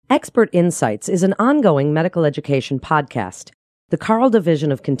Expert Insights is an ongoing medical education podcast. The Carle Division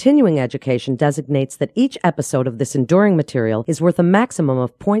of Continuing Education designates that each episode of this enduring material is worth a maximum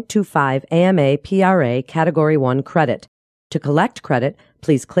of 0.25 AMA PRA Category 1 credit. To collect credit,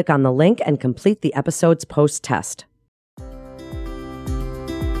 please click on the link and complete the episode's post-test.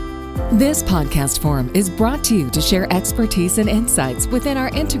 This podcast forum is brought to you to share expertise and insights within our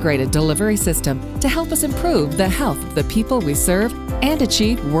integrated delivery system to help us improve the health of the people we serve and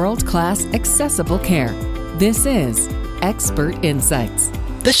achieve world-class accessible care. This is Expert Insights.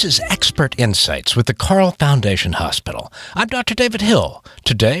 This is Expert Insights with the Carle Foundation Hospital. I'm Dr. David Hill.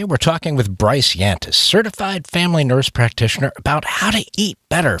 Today we're talking with Bryce Yantis, certified family nurse practitioner, about how to eat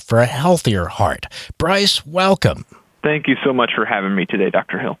better for a healthier heart. Bryce, welcome. Thank you so much for having me today,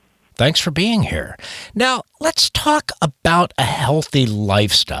 Dr. Hill. Thanks for being here. Now, let's talk about a healthy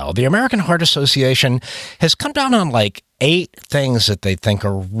lifestyle. The American Heart Association has come down on 8 things that they think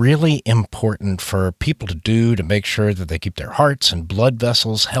are really important for people to do to make sure that they keep their hearts and blood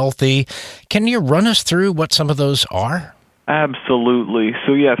vessels healthy. Can you run us through what some of those are? Absolutely.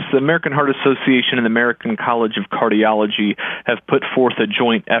 So yes, the American Heart Association and the American College of Cardiology have put forth a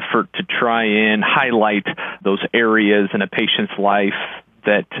joint effort to try and highlight those areas in a patient's life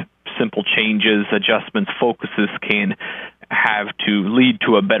that simple changes, adjustments, focuses can have to lead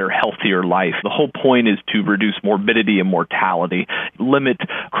to a better, healthier life. The whole point is to reduce morbidity and mortality, limit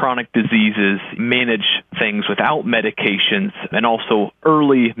chronic diseases, manage things without medications, and also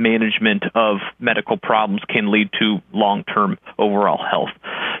early management of medical problems can lead to long-term overall health.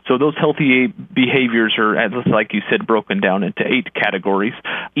 So those healthy behaviors are, like you said, broken down into 8 categories.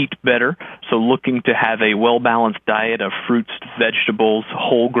 Eat better, so looking to have a well-balanced diet of fruits, vegetables,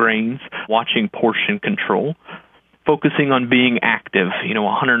 whole grains, watching portion control. Focusing on being active,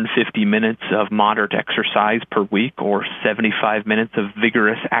 150 minutes of moderate exercise per week or 75 minutes of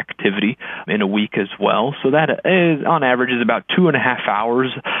vigorous activity in a week as well. So that is, on average, is about 2.5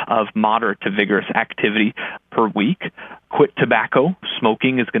 hours of moderate to vigorous activity per week. Quit tobacco.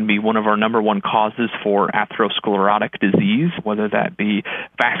 Smoking is going to be one of our number one causes for atherosclerotic disease, whether that be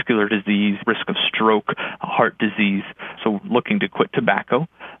vascular disease, risk of stroke, heart disease. So looking to quit tobacco.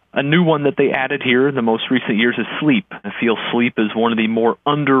 A new one that they added here in the most recent years is sleep. I feel sleep is one of the more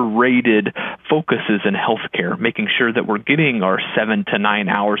underrated focuses in healthcare, making sure that we're getting our 7 to 9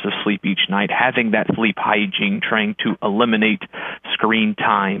 hours of sleep each night, having that sleep hygiene, trying to eliminate screen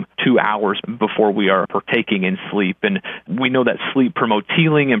time 2 hours before we are partaking in sleep. And we know that sleep promotes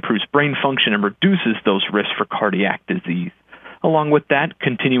healing, improves brain function, and reduces those risks for cardiac disease. Along with that,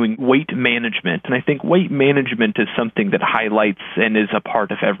 continuing weight management. And I think weight management is something that highlights and is a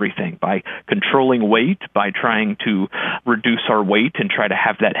part of everything. By controlling weight, by trying to reduce our weight and try to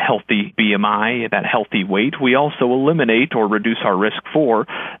have that healthy BMI, that healthy weight, we also eliminate or reduce our risk for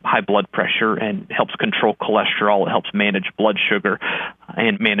high blood pressure and helps control cholesterol. It helps manage blood sugar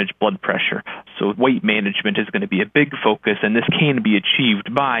and manage blood pressure. So weight management is going to be a big focus, and this can be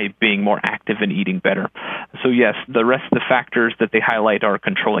achieved by being more active and eating better. So yes, the rest of the factors that they highlight are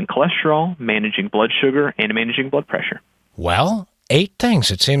controlling cholesterol, managing blood sugar, and managing blood pressure. Well, 8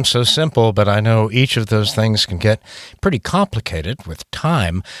 things. It seems so simple, but I know each of those things can get pretty complicated with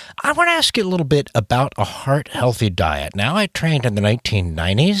time. I want to ask you a little bit about a heart-healthy diet. Now, I trained in the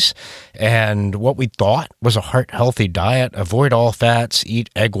 1990s, and what we thought was a heart-healthy diet, avoid all fats, eat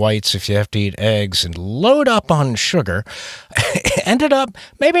egg whites if you have to eat eggs, and load up on sugar, ended up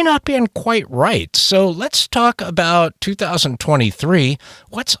maybe not being quite right. So let's talk about 2023.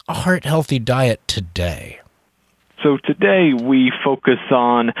 What's a heart-healthy diet today? So today we focus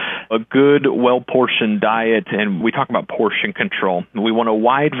on a good, well-portioned diet, and we talk about portion control. We want a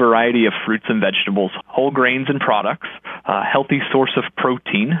wide variety of fruits and vegetables, whole grains and products, a healthy source of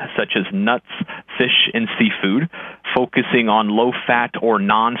protein, such as nuts, fish, and seafood, focusing on low-fat or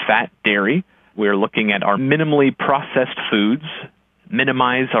non-fat dairy. We're looking at our minimally processed foods,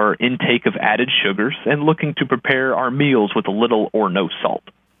 minimize our intake of added sugars, and looking to prepare our meals with little or no salt.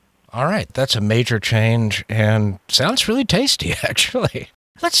 All right, that's a major change and sounds really tasty, actually.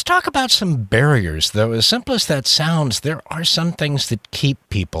 Let's talk about some barriers, though. As simple as that sounds, there are some things that keep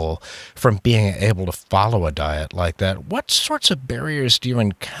people from being able to follow a diet like that. What sorts of barriers do you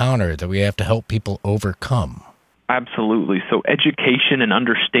encounter that we have to help people overcome? Absolutely. So education and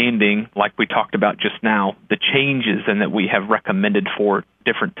understanding, like we talked about just now, the changes and that we have recommended for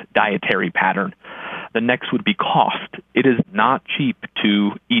different dietary pattern. The next would be cost. It is not cheap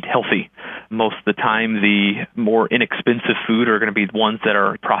to eat healthy. Most of the time, the more inexpensive food are going to be the ones that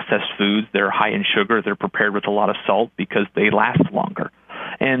are processed foods. They're high in sugar. They're prepared with a lot of salt because they last longer.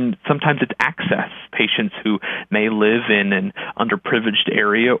 And sometimes it's access. Patients who may live in an underprivileged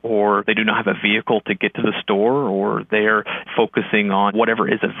area, or they do not have a vehicle to get to the store, or they're focusing on whatever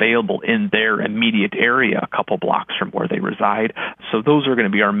is available in their immediate area a couple blocks from where they reside. So those are going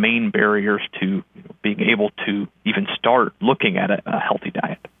to be our main barriers to being able to even start looking at a healthy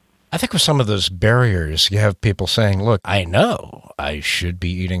diet. I think with some of those barriers, you have people saying, look, I know I should be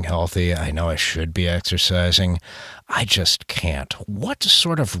eating healthy. I know I should be exercising. I just can't. What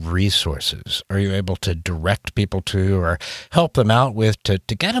sort of resources are you able to direct people to or help them out with to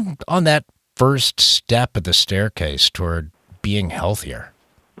get them on that first step of the staircase toward being healthier?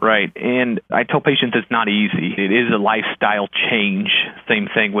 Right. And I tell patients it's not easy. It is a lifestyle change. Same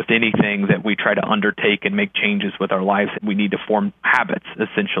thing with anything that we try to undertake and make changes with our lives. We need to form habits,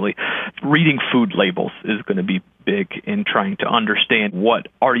 essentially. Reading food labels is going to be big in trying to understand what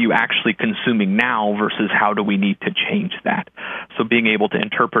are you actually consuming now versus how do we need to change that. So being able to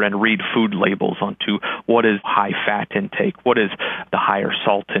interpret and read food labels onto what is high fat intake, what is the higher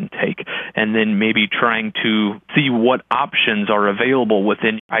salt intake, and then maybe trying to see what options are available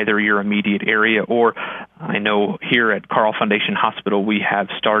within either your immediate area, or I know here at Carle Foundation Hospital we have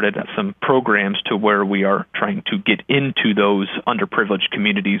started some programs to where we are trying to get into those underprivileged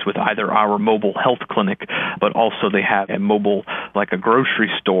communities with either our mobile health clinic, but also they have a mobile, like a grocery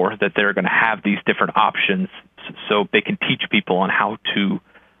store, that they're going to have these different options so they can teach people on how to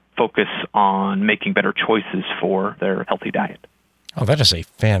focus on making better choices for their healthy diet. Oh, that is a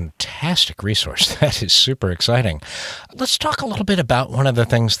fantastic resource. That is super exciting. Let's talk a little bit about one of the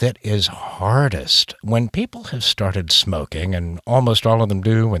things that is hardest. When people have started smoking, and almost all of them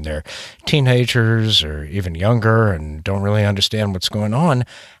do when they're teenagers or even younger and don't really understand what's going on,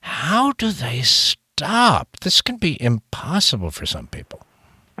 how do they stop? This can be impossible for some people.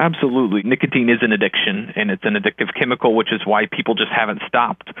 Absolutely. Nicotine is an addiction, and it's an addictive chemical, which is why people just haven't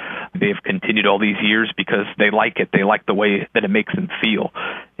stopped. They've continued all these years because they like it. They like the way that it makes them feel.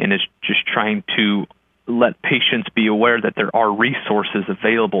 And it's just trying to let patients be aware that there are resources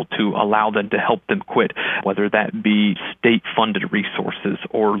available to allow them to help them quit, whether that be state-funded resources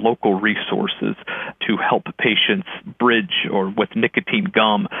or local resources to help patients bridge, or with nicotine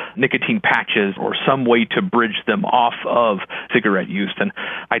gum, nicotine patches, or some way to bridge them off of cigarette use. And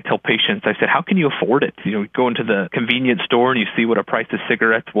I tell patients, I said, how can you afford it? You go into the convenience store and you see what a price of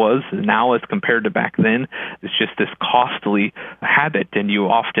cigarettes was now as compared to back then. It's just this costly habit, and you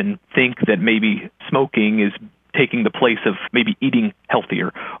often think that maybe smoking is taking the place of maybe eating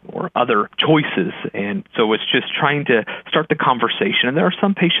healthier or other choices. And so it's just trying to start the conversation. And there are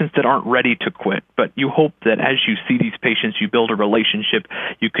some patients that aren't ready to quit, but you hope that as you see these patients, you build a relationship,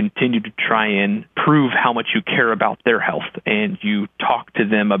 you continue to try and prove how much you care about their health, and you talk to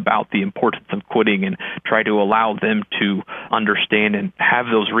them about the importance of quitting and try to allow them to understand and have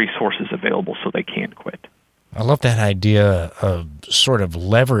those resources available so they can quit. I love that idea of sort of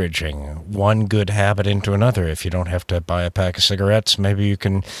leveraging one good habit into another. If you don't have to buy a pack of cigarettes, maybe you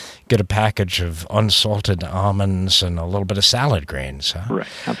can get a package of unsalted almonds and a little bit of salad greens. Huh? Right,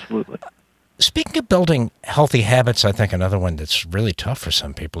 absolutely. Speaking of building healthy habits, I think another one that's really tough for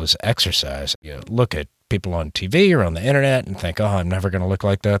some people is exercise. You look at people on TV or on the internet and think, oh, I'm never going to look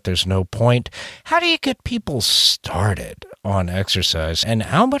like that. There's no point. How do you get people started on exercise, and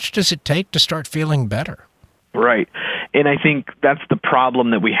how much does it take to start feeling better? Right. And I think that's the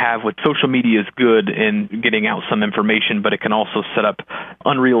problem that we have with social media. Is good in getting out some information, but it can also set up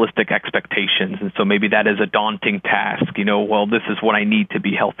unrealistic expectations. And so maybe that is a daunting task. Well, this is what I need to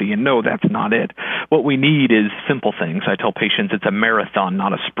be healthy. And no, that's not it. What we need is simple things. I tell patients it's a marathon,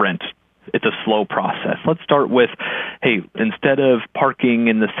 not a sprint. It's a slow process. Let's start with, hey, instead of parking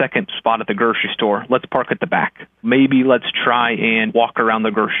in the second spot at the grocery store, let's park at the back. Maybe let's try and walk around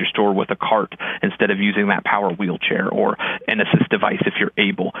the grocery store with a cart instead of using that power wheelchair or an assist device if you're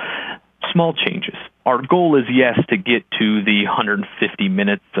able. Small changes. Our goal is, yes, to get to the 150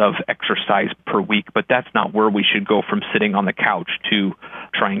 minutes of exercise per week, but that's not where we should go from sitting on the couch to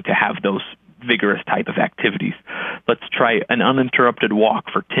trying to have those vigorous type of activities. Let's try an uninterrupted walk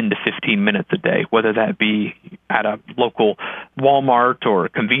for 10 to 15 minutes a day, whether that be at a local Walmart or a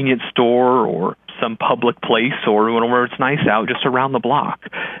convenience store or some public place, or where it's nice out, just around the block.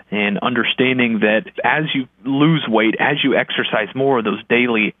 And understanding that as you lose weight, as you exercise more, those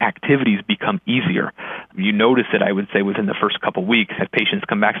daily activities become easier. You notice it, I would say, within the first couple of weeks. Have patients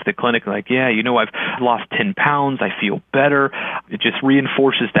come back to the clinic like, yeah, I've lost 10 pounds, I feel better. It just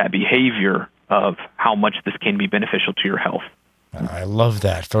reinforces that behavior of how much this can be beneficial to your health. I love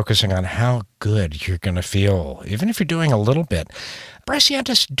that, focusing on how good you're going to feel, even if you're doing a little bit. Bryce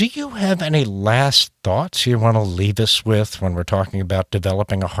Yantis, do you have any last thoughts you want to leave us with when we're talking about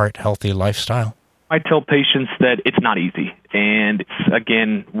developing a heart-healthy lifestyle? I tell patients that it's not easy. And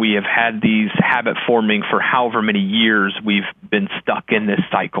again, we have had these habit forming for however many years we've been stuck in this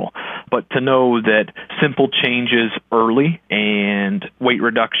cycle. But to know that simple changes early and weight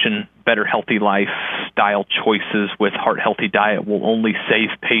reduction, better healthy lifestyle choices with heart-healthy diet will only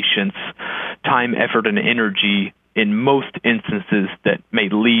save patients time, effort, and energy in most instances that may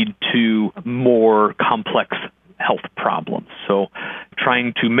lead to more complex health problems. So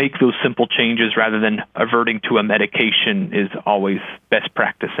trying to make those simple changes rather than averting to a medication is always best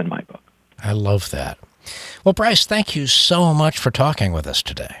practice in my book. I love that. Well, Bryce, thank you so much for talking with us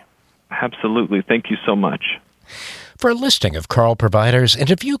today. Absolutely. Thank you so much. For a listing of Carle providers and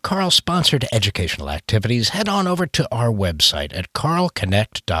to view Carle-sponsored educational activities, head on over to our website at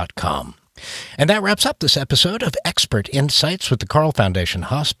carleconnect.com. And that wraps up this episode of Expert Insights with the Carle Foundation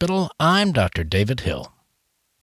Hospital. I'm Dr. David Hill.